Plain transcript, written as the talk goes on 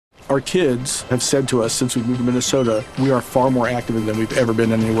Our kids have said to us since we moved to Minnesota, we are far more active than we've ever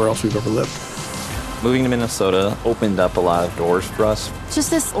been anywhere else we've ever lived. Moving to Minnesota opened up a lot of doors for us. Just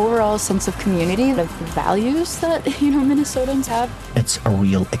this overall sense of community, of values that, Minnesotans have. It's a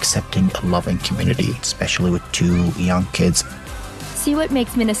real accepting, loving community, especially with 2 young kids. See what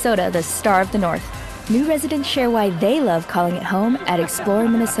makes Minnesota the star of the North. New residents share why they love calling it home at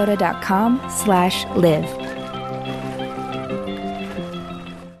exploreminnesota.com/live.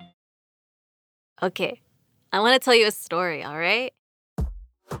 Okay, I want to tell you a story, all right?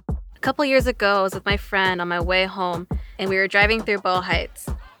 A couple years ago, I was with my friend on my way home, and we were driving through Boyle Heights.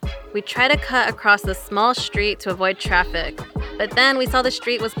 We tried to cut across the small street to avoid traffic, but then we saw the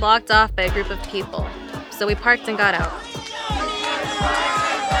street was blocked off by a group of people, so we parked and got out.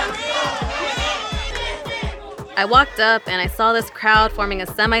 I walked up and I saw this crowd forming a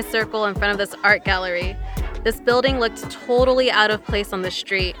semicircle in front of this art gallery. This building looked totally out of place on the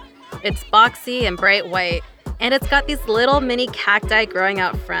street. It's boxy and bright white, and it's got these little mini cacti growing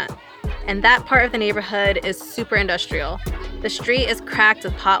out front. And that part of the neighborhood is super industrial. The street is cracked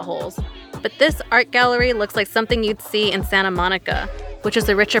with potholes. But this art gallery looks like something you'd see in Santa Monica, which is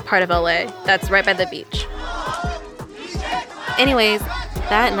the richer part of LA that's right by the beach. Anyways,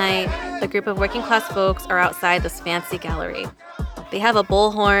 that night, a group of working class folks are outside this fancy gallery. They have a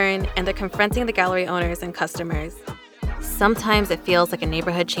bullhorn and they're confronting the gallery owners and customers. Sometimes it feels like a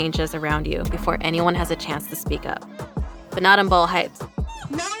neighborhood changes around you before anyone has a chance to speak up. But not in Boyle Heights.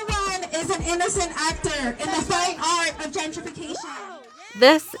 No one is an innocent actor in the fine art of gentrification.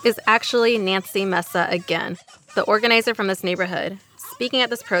 This is actually Nancy Mesa again, the organizer from this neighborhood, speaking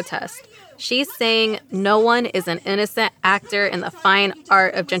at this protest. She's saying no one is an innocent actor in the fine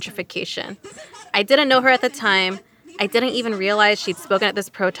art of gentrification. I didn't know her at the time. I didn't even realize she'd spoken at this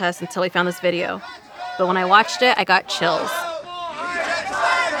protest until we found this video. But when I watched it, I got chills.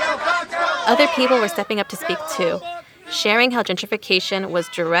 Other people were stepping up to speak too, sharing how gentrification was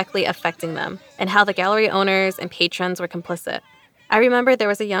directly affecting them and how the gallery owners and patrons were complicit. I remember there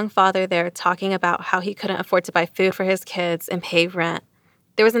was a young father there talking about how he couldn't afford to buy food for his kids and pay rent.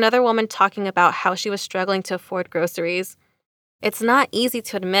 There was another woman talking about how she was struggling to afford groceries. It's not easy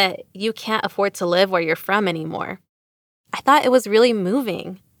to admit you can't afford to live where you're from anymore. I thought it was really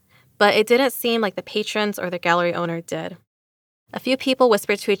moving, but it didn't seem like the patrons or the gallery owner did. A few people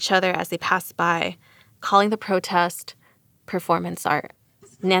whispered to each other as they passed by, calling the protest performance art.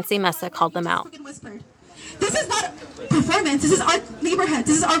 Nancy Mesa called them out. This is not performance. This is our neighborhood.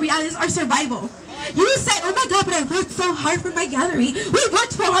 This is our reality. This is our survival. You said, oh my God, but I worked so hard for my gallery. We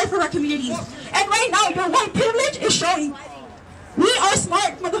worked so hard for our communities. And right now, your white privilege is showing. We are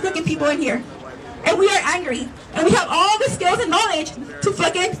smart motherfucking people in here. And we are angry. And we have all the skills and knowledge to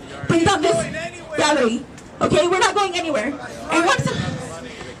fucking bring down this gallery. Okay? We're not going anywhere. And if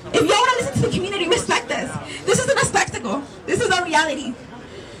y'all want to listen to the community, respect this. This isn't a spectacle. This is our reality.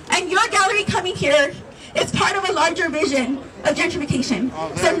 And your gallery coming here is part of a larger vision of gentrification.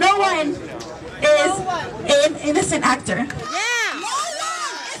 So no one is an innocent actor. Yeah. No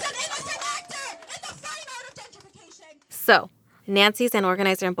one is an innocent actor in the fine art of gentrification. So, Nancy's an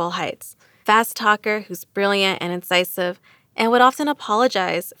organizer in Boyle Heights, fast talker who's brilliant and incisive, and would often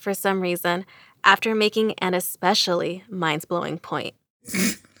apologize for some reason after making an especially mind-blowing point.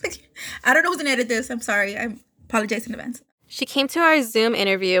 I don't know who's going to edit this. I'm sorry. I apologize in advance. She came to our Zoom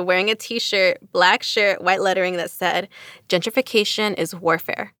interview wearing a t-shirt, black shirt, white lettering that said, "Gentrification is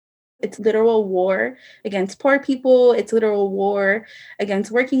warfare." It's literal war against poor people. It's literal war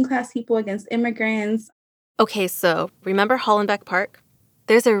against working class people, against immigrants. Okay, so remember Hollenbeck Park?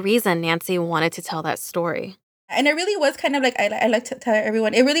 There's a reason Nancy wanted to tell that story. And it really was kind of like, I like to tell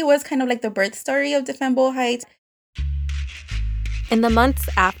everyone, it really was kind of like the birth story of Defend Boyle Heights. In the months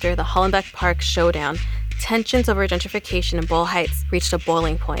after the Hollenbeck Park showdown, tensions over gentrification in Boyle Heights reached a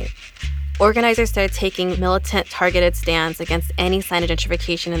boiling point. Organizers started taking militant, targeted stands against any sign of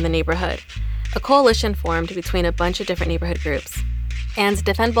gentrification in the neighborhood. A coalition formed between a bunch of different neighborhood groups. And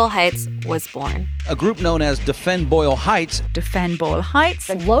Defend Boyle Heights was born. A group known as Defend Boyle Heights. Defend Boyle Heights.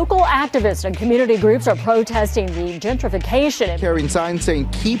 Local activists and community groups are protesting the gentrification. Carrying signs saying,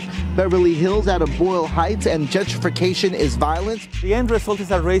 "Keep Beverly Hills out of Boyle Heights," and gentrification is violence. The end result is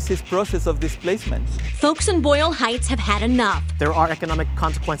a racist process of displacement. Folks in Boyle Heights have had enough. There are economic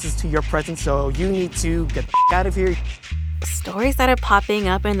consequences to your presence, so you need to get out of here. Stories started popping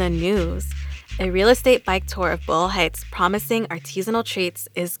up in the news. A real estate bike tour of Boyle Heights promising artisanal treats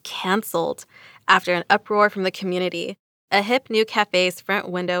is canceled after an uproar from the community. A hip new cafe's front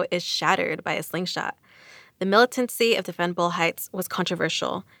window is shattered by a slingshot. The militancy of Defend Boyle Heights was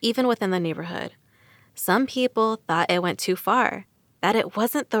controversial, even within the neighborhood. Some people thought it went too far. that it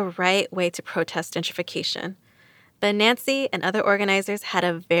wasn't the right way to protest gentrification. But Nancy and other organizers had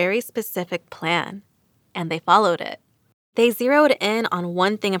a very specific plan, and they followed it. They zeroed in on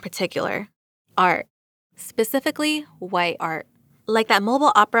one thing in particular: art, specifically white art, like that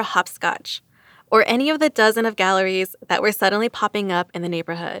mobile opera Hopscotch, or any of the dozen of galleries that were suddenly popping up in the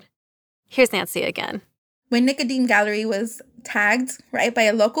neighborhood. Here's Nancy again. When Nicodeme Gallery was tagged, right, by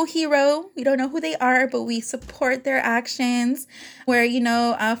a local hero, we don't know who they are, but we support their actions, where,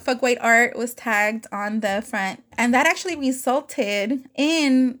 Fuck White Art was tagged on the front. And that actually resulted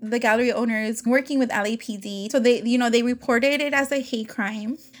in the gallery owners working with LAPD. So they reported it as a hate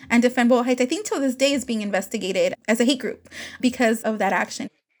crime. And Defend Boyle Heights, I think till this day, is being investigated as a hate group because of that action.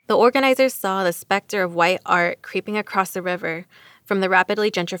 The organizers saw the specter of white art creeping across the river from the rapidly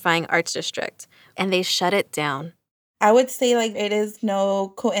gentrifying arts district, and they shut it down. I would say it is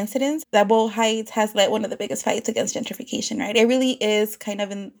no coincidence that Boyle Heights has led one of the biggest fights against gentrification, right? It really is kind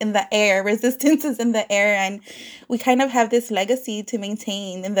of in the air. Resistance is in the air, and we kind of have this legacy to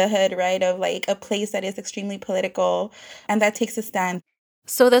maintain in the hood, right, of a place that is extremely political and that takes a stand.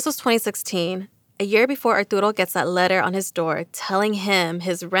 So this was 2016, a year before Arturo gets that letter on his door telling him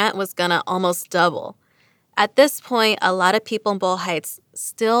his rent was gonna almost double. At this point, a lot of people in Boyle Heights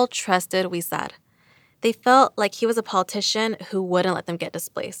still trusted Huizar. They felt like he was a politician who wouldn't let them get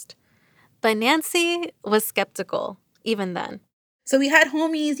displaced. But Nancy was skeptical, even then. So we had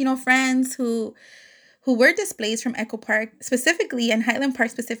homies, friends who were displaced from Echo Park specifically and Highland Park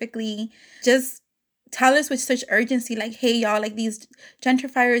specifically, just tell us with such urgency, hey, y'all, these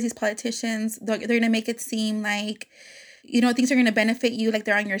gentrifiers, these politicians, they're going to make it seem like, things are going to benefit you,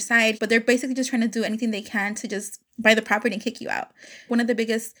 they're on your side, but they're basically just trying to do anything they can to just buy the property and kick you out. One of the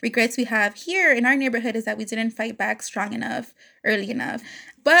biggest regrets we have here in our neighborhood is that we didn't fight back strong enough, early enough.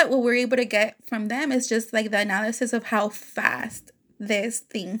 But what we're able to get from them is just the analysis of how fast this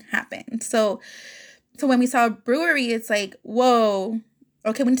thing happened. So when we saw a brewery, it's whoa,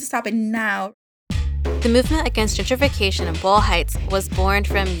 okay, we need to stop it now. The movement against gentrification in Boyle Heights was born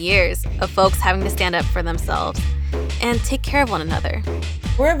from years of folks having to stand up for themselves and take care of one another.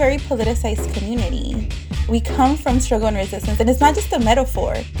 We're a very politicized community. We come from struggle and resistance, and it's not just a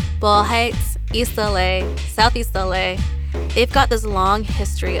metaphor. Boyle Heights, East LA, Southeast LA, they've got this long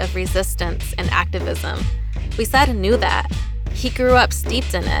history of resistance and activism. Huizar knew that. He grew up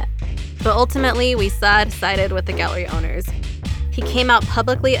steeped in it. But ultimately, Huizar sided with the gallery owners. He came out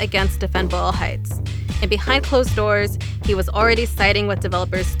publicly against Defend Boyle Heights. And behind closed doors, he was already siding with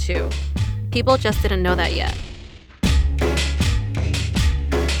developers too. People just didn't know that yet.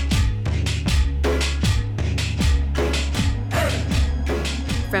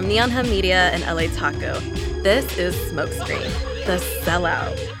 From Neon Hum Media and LA Taco, this is Smokescreen, The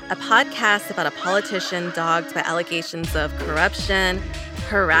Sellout, a podcast about a politician dogged by allegations of corruption,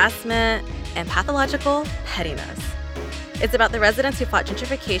 harassment, and pathological pettiness. It's about the residents who fought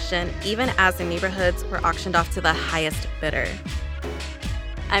gentrification even as their neighborhoods were auctioned off to the highest bidder.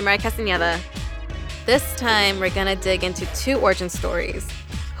 I'm Mari Castañeda. This time, we're gonna dig into two origin stories,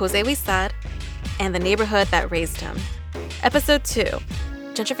 Jose Huizar and the neighborhood that raised him. Episode 2,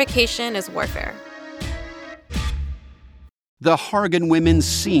 Gentrification is Warfare. The Hargan women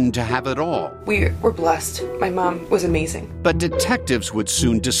seemed to have it all. We were blessed. My mom was amazing. But detectives would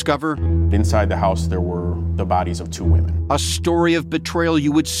soon discover... Inside the house, there were the bodies of 2 women. A story of betrayal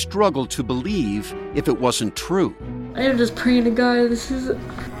you would struggle to believe if it wasn't true. I am just praying to God, this is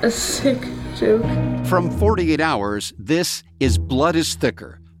a sick joke. From 48 Hours, this is Blood is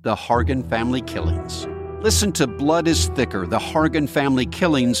Thicker, the Hargan Family Killings. Listen to Blood is Thicker, the Hargan Family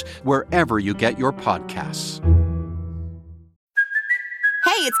Killings, wherever you get your podcasts.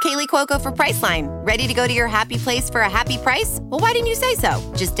 Hey, it's Kaylee Cuoco for Priceline. Ready to go to your happy place for a happy price? Well, why didn't you say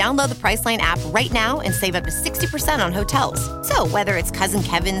so? Just download the Priceline app right now and save up to 60% on hotels. So whether it's Cousin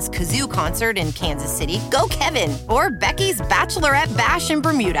Kevin's Kazoo Concert in Kansas City, go Kevin, or Becky's Bachelorette Bash in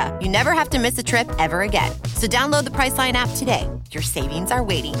Bermuda, you never have to miss a trip ever again. So download the Priceline app today. Your savings are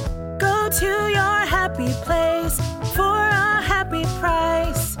waiting. Go to your happy place for a happy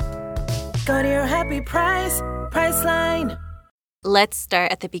price. Go to your happy price, Priceline. Let's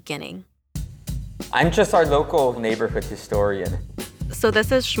start at the beginning. I'm just our local neighborhood historian. So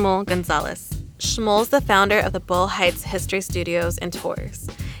this is Shmuel Gonzalez. Shmuel's the founder of the Boyle Heights History Studios and Tours.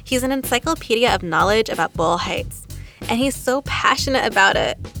 He's an encyclopedia of knowledge about Boyle Heights, and he's so passionate about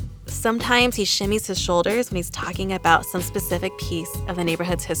it. Sometimes he shimmies his shoulders when he's talking about some specific piece of the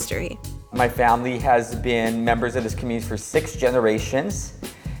neighborhood's history. My family has been members of this community for 6 generations.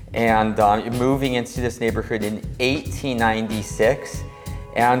 And moving into this neighborhood in 1896.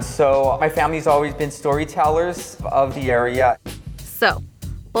 And so my family's always been storytellers of the area. So,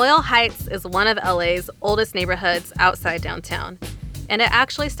 Boyle Heights is one of LA's oldest neighborhoods outside downtown. And it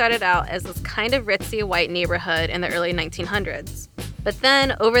actually started out as this kind of ritzy white neighborhood in the early 1900s. But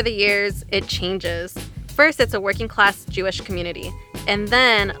then, over the years, it changes. First, it's a working-class Jewish community. And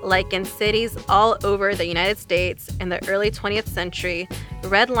then, like in cities all over the United States in the early 20th century,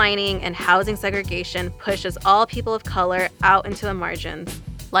 redlining and housing segregation pushes all people of color out into the margins,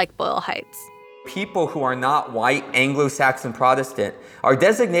 like Boyle Heights. People who are not white Anglo-Saxon Protestant are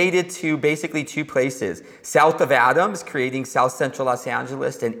designated to basically two places. South of Adams, creating South Central Los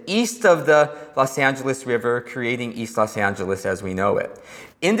Angeles, and east of the Los Angeles River, creating East Los Angeles as we know it.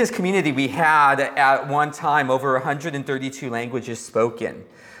 In this community, we had at one time over 132 languages spoken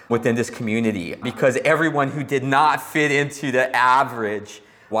within this community because everyone who did not fit into the average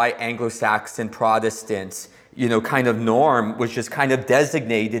white Anglo-Saxon Protestant kind of norm was just kind of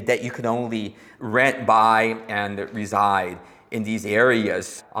designated that you could only rent, buy, and reside in these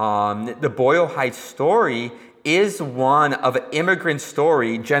areas. The Boyle Heights story is one of an immigrant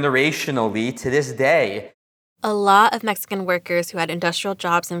story generationally to this day. A lot of Mexican workers who had industrial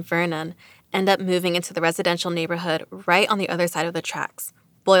jobs in Vernon end up moving into the residential neighborhood right on the other side of the tracks,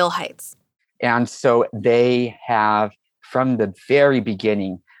 Boyle Heights. And so they have, from the very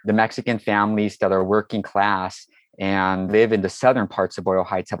beginning, the Mexican families that are working class and live in the southern parts of Boyle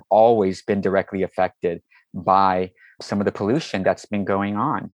Heights have always been directly affected by some of the pollution that's been going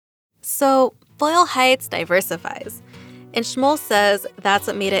on. So Boyle Heights diversifies. And Shmuel says that's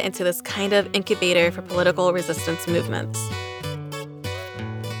what made it into this kind of incubator for political resistance movements.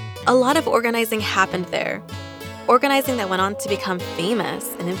 A lot of organizing happened there. Organizing that went on to become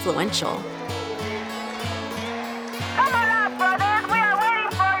famous and influential.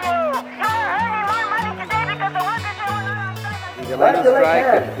 The July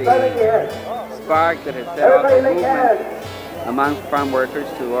strike is the spark that has set off a movement among farm workers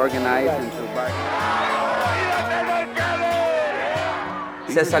to organize and to bargain.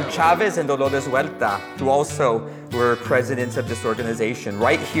 Cesar Chavez and Dolores Huerta, who also were presidents of this organization,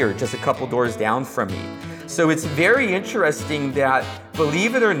 right here, just a couple doors down from me. So it's very interesting that,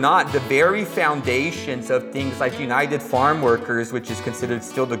 believe it or not, the very foundations of things like United Farm Workers, which is considered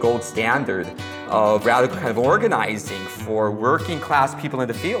still the gold standard of radical kind of organizing for working class people in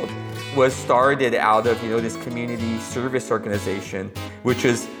the field, was started out of this community service organization, which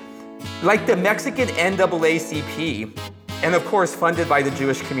is like the Mexican NAACP, and of course funded by the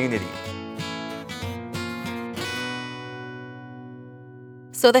Jewish community.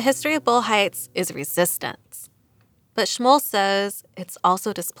 So the history of Boyle Heights is resistance. But Shmuel says it's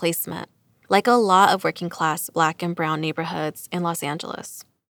also displacement, like a lot of working class Black and brown neighborhoods in Los Angeles.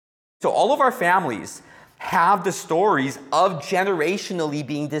 So all of our families have the stories of generationally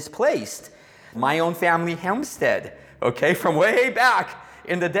being displaced. My own family, Hempstead, from way back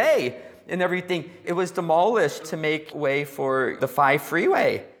in the day and everything, it was demolished to make way for the 5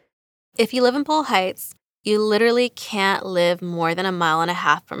 freeway. If you live in Boyle Heights, you literally can't live more than 1.5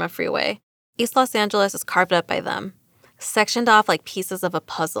 miles from a freeway. East Los Angeles is carved up by them, sectioned off like pieces of a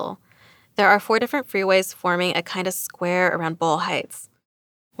puzzle. There are 4 different freeways forming a kind of square around Boyle Heights.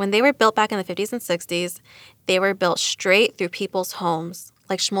 When they were built back in the 50s and 60s, they were built straight through people's homes,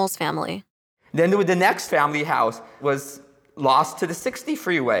 like Shmuel's family. Then the next family house was lost to the 60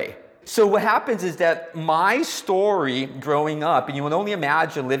 freeway. So what happens is that my story growing up, and you would only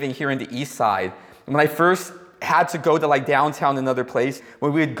imagine living here in the East Side, when I first had to go to like downtown, another place,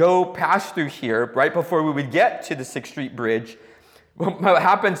 when we would go pass through here, right before we would get to the 6th Street Bridge, what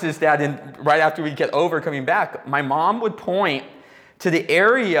happens is that right after we get over coming back, my mom would point to the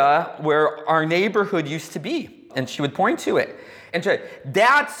area where our neighborhood used to be, and she would point to it. And say,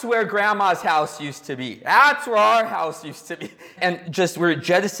 that's where Grandma's house used to be. That's where our house used to be. And just we're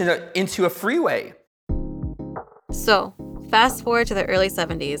jettisoned into a freeway. So, fast forward to the early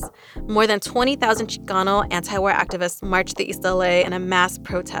 70s. More than 20,000 Chicano anti-war activists marched to East LA in a mass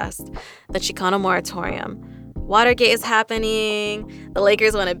protest, the Chicano moratorium. Watergate is happening. The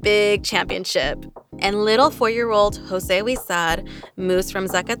Lakers won a big championship. And little 4-year-old Jose Huizar moves from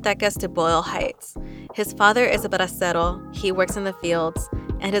Zacatecas to Boyle Heights. His father is a bracero, he works in the fields,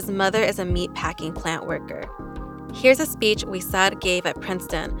 and his mother is a meat packing plant worker. Here's a speech Huizar gave at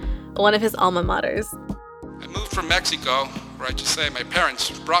Princeton, one of his alma maters. I moved from Mexico, or I should say my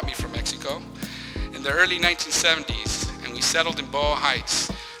parents brought me from Mexico, in the early 1970s, and we settled in Boyle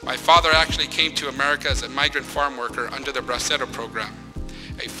Heights. My father actually came to America as a migrant farm worker under the Bracero program,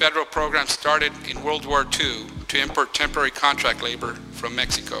 a federal program started in World War II to import temporary contract labor from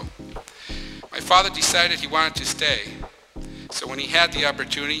Mexico. My father decided he wanted to stay, so when he had the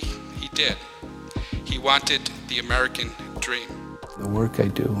opportunity, he did. He wanted the American dream. The work I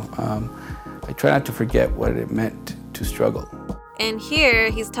do, I try not to forget what it meant to struggle. And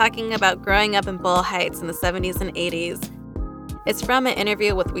here he's talking about growing up in Boyle Heights in the 70s and 80s. It's from an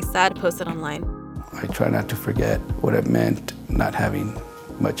interview with Wisad posted online. I try not to forget what it meant not having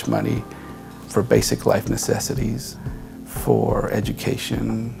much money for basic life necessities, for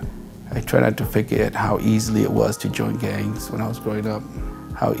education. I try not to forget how easily it was to join gangs when I was growing up,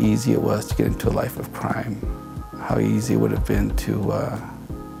 how easy it was to get into a life of crime, how easy it would have been to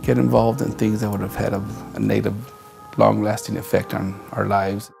get involved in things that would have had a negative, long-lasting effect on our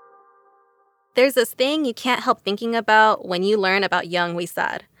lives. There's this thing you can't help thinking about when you learn about young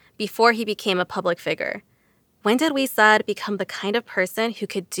Wisad, before he became a public figure. When did Wisad become the kind of person who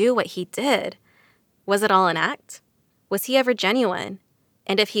could do what he did? Was it all an act? Was he ever genuine?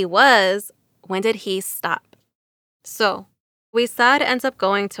 And if he was, when did he stop? So, Wisad ends up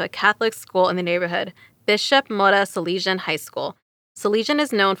going to a Catholic school in the neighborhood, Bishop Mora Salesian High School. Salesian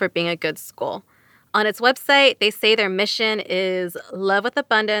is known for being a good school. On its website, they say their mission is love with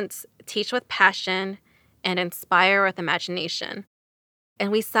abundance, teach with passion, and inspire with imagination.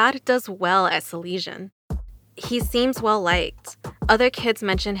 And Wisad does well at Salesian. He seems well-liked. Other kids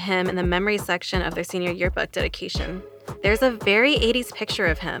mention him in the memory section of their senior yearbook dedication. There's a very 80s picture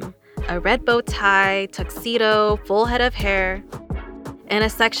of him. A red bow tie, tuxedo, full head of hair. In a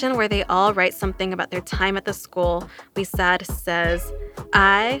section where they all write something about their time at the school, Wisad says,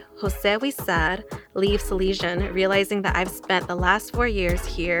 I, Jose Wisad, leave Salesian realizing that I've spent the last 4 years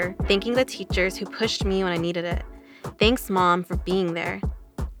here thanking the teachers who pushed me when I needed it. Thanks, Mom, for being there.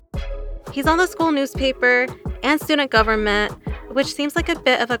 He's on the school newspaper and student government, which seems like a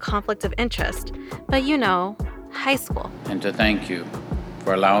bit of a conflict of interest. But you know, high school. And to thank you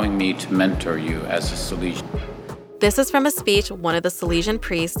for allowing me to mentor you as a Salesian. This is from a speech one of the Salesian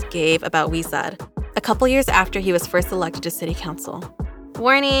priests gave about Wisad, a couple years after he was first elected to city council.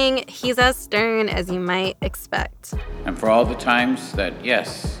 Warning, he's as stern as you might expect. And for all the times that,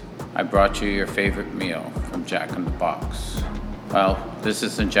 yes, I brought you your favorite meal from Jack in the Box. Well, this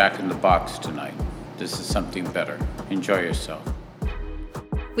isn't Jack in the Box tonight. This is something better. Enjoy yourself.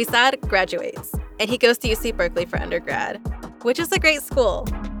 Wisad graduates, and he goes to UC Berkeley for undergrad, which is a great school,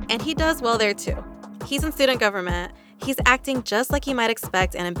 and he does well there too. He's in student government. He's acting just like you might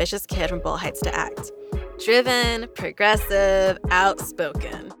expect an ambitious kid from Boyle Heights to act. Driven, progressive,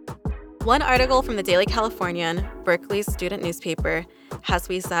 outspoken. One article from the Daily Californian, Berkeley's student newspaper, has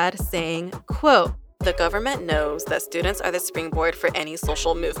Wisad saying, quote, "The government knows that students are the springboard for any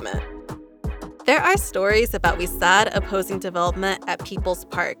social movement." There are stories about Wisad opposing development at People's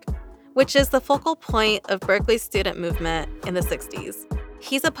Park, which is the focal point of Berkeley's student movement in the 60s.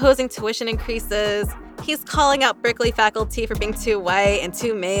 He's opposing tuition increases. He's calling out Berkeley faculty for being too white and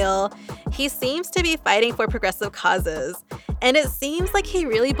too male. He seems to be fighting for progressive causes, and it seems like he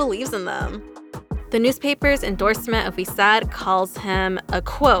really believes in them. The newspaper's endorsement of Wisad calls him a,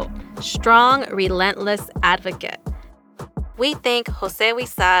 quote, strong, relentless advocate. We think Jose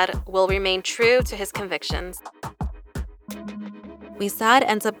Wisad will remain true to his convictions. Wisad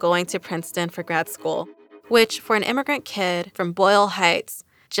ends up going to Princeton for grad school, which for an immigrant kid from Boyle Heights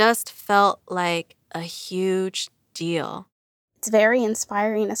just felt like a huge deal. It's very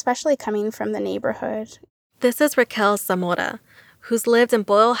inspiring, especially coming from the neighborhood. This is Raquel Zamora, who's lived in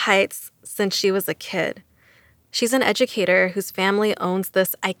Boyle Heights since she was a kid. She's an educator whose family owns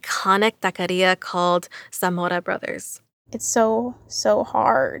this iconic taqueria called Zamora Brothers. It's so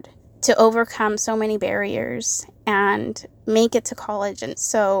hard to overcome so many barriers and make it to college. And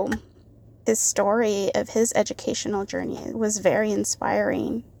so his story of his educational journey was very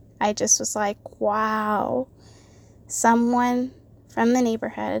inspiring. I just was like, wow, someone from the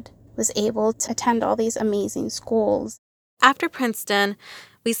neighborhood was able to attend all these amazing schools. After Princeton,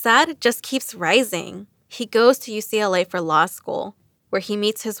 Wisad just keeps rising. He goes to UCLA for law school, where he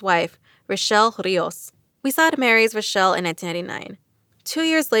meets his wife, Rochelle Rios. Wisad marries Rochelle in 1999. 2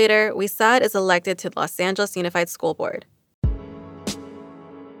 years later, Wisad is elected to the Los Angeles Unified School Board.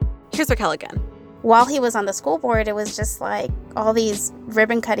 Here's Raquel again. While he was on the school board, it was just like all these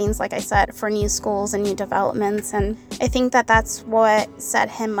ribbon cuttings, like I said, for new schools and new developments. And I think that that's what set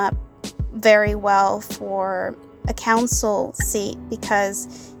him up very well for a council seat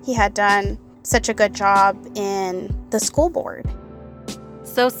because he had done such a good job in the school board.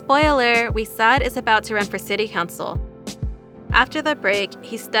 So spoiler, Wisad is about to run for city council. After the break,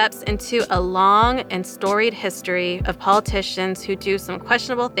 he steps into a long and storied history of politicians who do some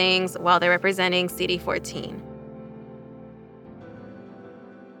questionable things while they're representing CD14.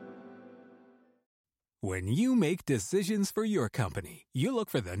 When you make decisions for your company, you look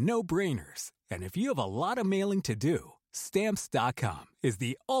for the no-brainers. And if you have a lot of mailing to do, Stamps.com is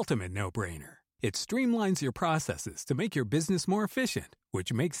the ultimate no-brainer. It streamlines your processes to make your business more efficient,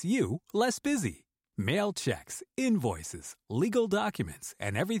 which makes you less busy. Mail checks, invoices, legal documents,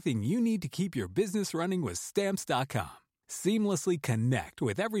 and everything you need to keep your business running with Stamps.com. Seamlessly connect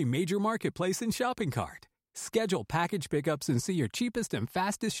with every major marketplace and shopping cart. Schedule package pickups and see your cheapest and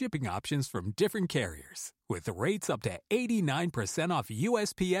fastest shipping options from different carriers, with rates up to 89% off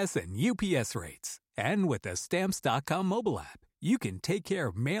USPS and UPS rates. And with the Stamps.com mobile app, you can take care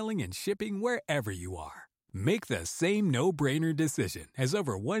of mailing and shipping wherever you are. Make the same no-brainer decision as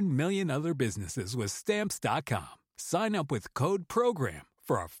over 1 million other businesses with Stamps.com. Sign up with code PROGRAM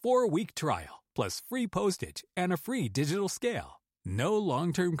for a 4-week trial, plus free postage and a free digital scale. No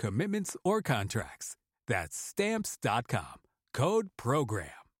long-term commitments or contracts. That's Stamps.com. Code PROGRAM.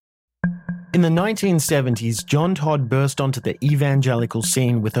 In the 1970s, John Todd burst onto the evangelical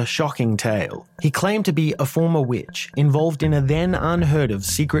scene with a shocking tale. He claimed to be a former witch, involved in a then unheard-of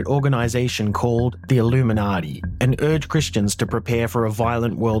secret organization called the Illuminati, and urged Christians to prepare for a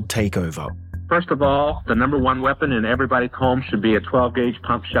violent world takeover. First of all, the number one weapon in everybody's home should be a 12-gauge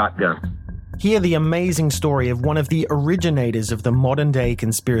pump shotgun. Hear the amazing story of one of the originators of the modern-day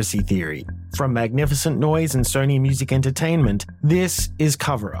conspiracy theory. From Magnificent Noise and Sony Music Entertainment, this is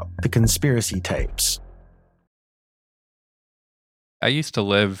Cover Up, the conspiracy tapes. I used to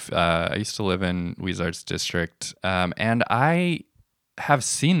live in Wizards District, and I have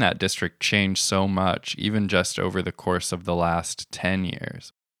seen that district change so much, even just over the course of the last 10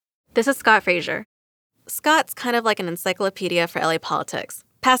 years. This is Scott Frazier. Scott's kind of like an encyclopedia for LA politics,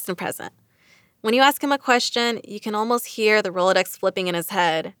 past and present. When you ask him a question, you can almost hear the Rolodex flipping in his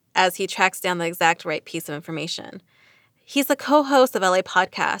head as he tracks down the exact right piece of information. He's the co-host of LA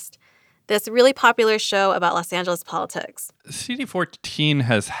Podcast, this really popular show about Los Angeles politics. CD14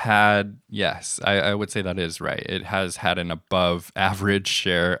 has had, yes, I would say that is right. It has had an above average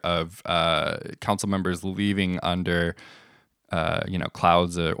share of council members leaving under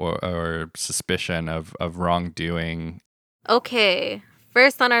clouds or suspicion of wrongdoing. Okay,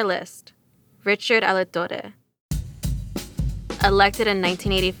 first on our list, Richard Alatorre. Elected in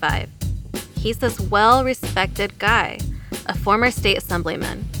 1985. He's this well-respected guy, a former state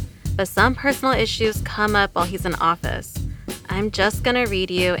assemblyman. But some personal issues come up while he's in office. I'm just gonna read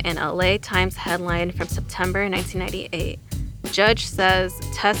you an LA Times headline from September 1998. Judge says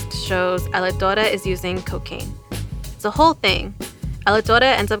test shows Alatorre is using cocaine. It's a whole thing. Alatorre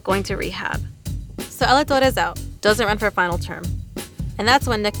ends up going to rehab. So Alatorre's out, doesn't run for a final term. And that's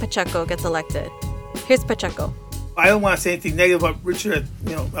when Nick Pacheco gets elected. Here's Pacheco. I don't want to say anything negative about Richard,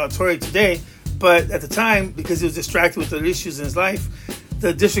 Alatorre today, but at the time, because he was distracted with other issues in his life,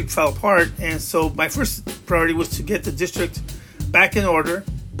 the district fell apart. And so my first priority was to get the district back in order.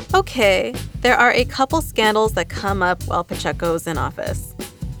 Okay, there are a couple scandals that come up while Pacheco's in office.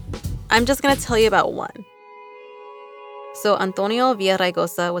 I'm just going to tell you about one. So Antonio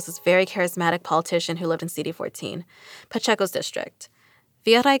Villaraigosa was this very charismatic politician who lived in CD14, Pacheco's district.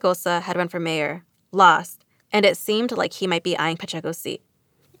 Villaraigosa had run for mayor, lost, and it seemed like he might be eyeing Pacheco's seat.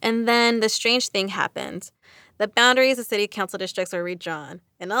 And then the strange thing happened. The boundaries of city council districts were redrawn,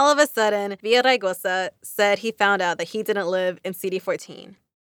 and all of a sudden, Villaraigosa said he found out that he didn't live in CD14.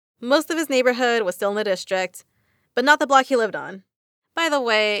 Most of his neighborhood was still in the district, but not the block he lived on. By the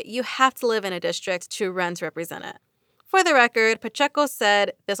way, you have to live in a district to run to represent it. For the record, Pacheco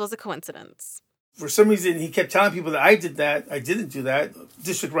said this was a coincidence. For some reason, he kept telling people that I did that. I didn't do that.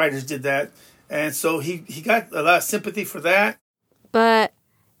 District writers did that. And so he got a lot of sympathy for that. But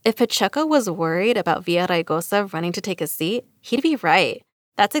if Pacheco was worried about Villaraigosa running to take a seat, he'd be right.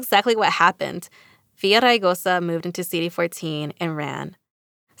 That's exactly what happened. Villaraigosa moved into CD14 and ran.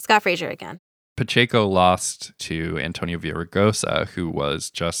 Scott Frazier again. Pacheco lost to Antonio Villaraigosa, who was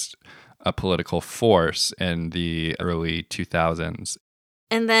just a political force in the early 2000s.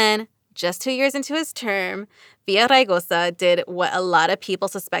 And then, just 2 years into his term, Villaraigosa did what a lot of people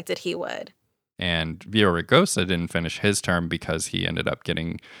suspected he would. And Villaraigosa didn't finish his term because he ended up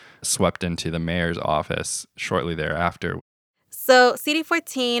getting swept into the mayor's office shortly thereafter. So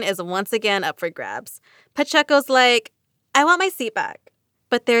CD14 is once again up for grabs. Pacheco's like, I want my seat back.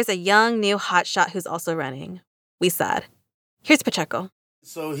 But there's a young, new hotshot who's also running. We sad. Here's Pacheco.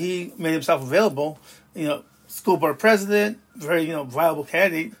 So he made himself available, school board president, very, viable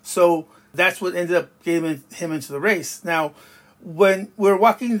candidate. So that's what ended up getting him into the race. Now, when we were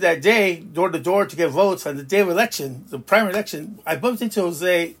walking that day, door to door, to get votes on the day of election, the primary election, I bumped into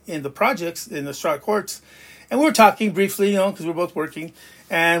Jose in the projects in the Estrada Courts. And we were talking briefly, because we were both working.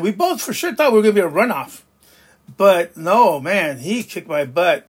 And we both for sure thought we were going to be a runoff. But no, man, he kicked my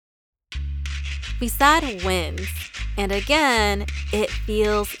butt. Visad wins. And again, it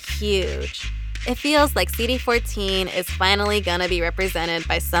feels huge. It feels like CD14 is finally gonna be represented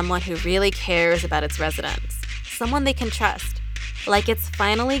by someone who really cares about its residents, someone they can trust. Like it's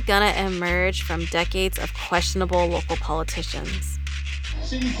finally gonna emerge from decades of questionable local politicians.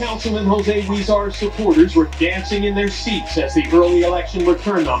 City Councilman Jose Huizar's supporters were dancing in their seats as the early election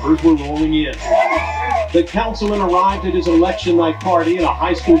return numbers were rolling in. The councilman arrived at his election night party in a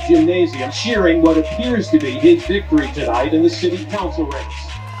high school gymnasium, cheering what appears to be his victory tonight in the city council race.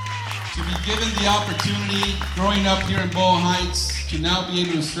 To be given the opportunity, growing up here in Boyle Heights, to now be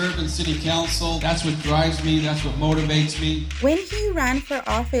able to serve in city council, that's what drives me, that's what motivates me. When he ran for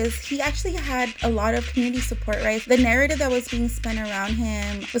office, he actually had a lot of community support, right? The narrative that was being spun around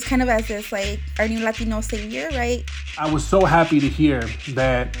him was kind of as this, like, our new Latino savior, right? I was so happy to hear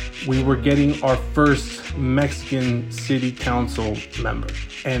that we were getting our first Mexican city council member.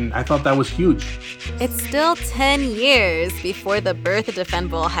 And I thought that was huge. It's still 10 years before the birth of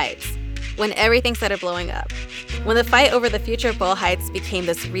Defend Boyle Heights, when everything started blowing up. When the fight over the future of Boyle Heights became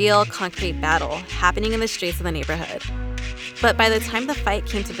this real, concrete battle happening in the streets of the neighborhood. But by the time the fight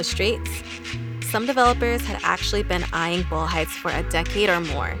came to the streets, some developers had actually been eyeing Boyle Heights for a decade or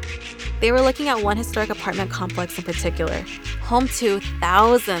more. They were looking at one historic apartment complex in particular, home to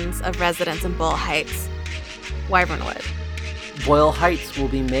thousands of residents in Boyle Heights, Wyvernwood. Boyle Heights will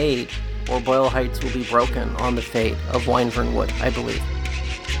be made, or Boyle Heights will be broken on the fate of Wyvernwood, I believe.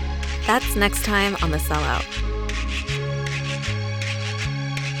 That's next time on The Sellout.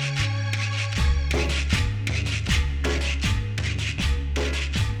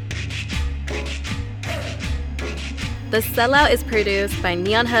 The Sellout is produced by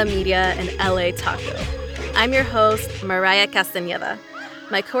Neon Hub Media and LA Taco. I'm your host, Mariah Castañeda.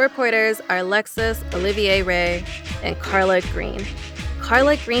 My co-reporters are Lexus Olivier Ray and Carla Green.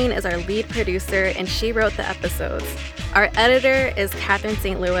 Carla Green is our lead producer, and she wrote the episodes. Our editor is Catherine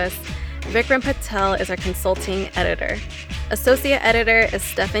St. Louis. Vikram Patel is our consulting editor. Associate editor is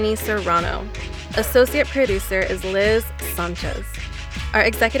Stephanie Serrano. Associate producer is Liz Sanchez. Our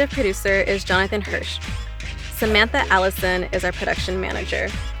executive producer is Jonathan Hirsch. Samantha Allison is our production manager.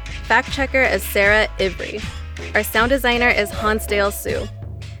 Fact checker is Sarah Ivry. Our sound designer is Hansdale Sue.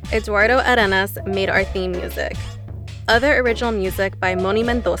 Eduardo Arenas made our theme music. Other original music by Moni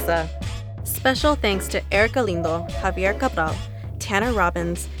Mendoza. Special thanks to Erica Lindo, Javier Cabral, Tanner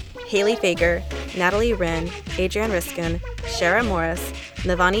Robbins, Haley Fager, Natalie Wren, Adrian Riskin, Shara Morris,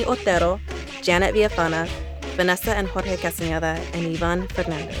 Navani Otero, Janet Villafana, Vanessa and Jorge Castañeda, and Ivan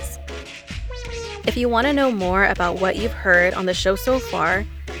Fernandez. If you want to know more about what you've heard on the show so far,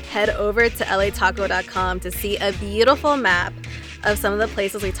 head over to lataco.com to see a beautiful map of some of the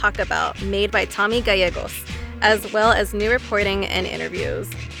places we talk about made by Tommy Gallegos, as well as new reporting and interviews.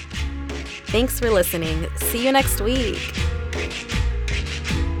 Thanks for listening. See you next week.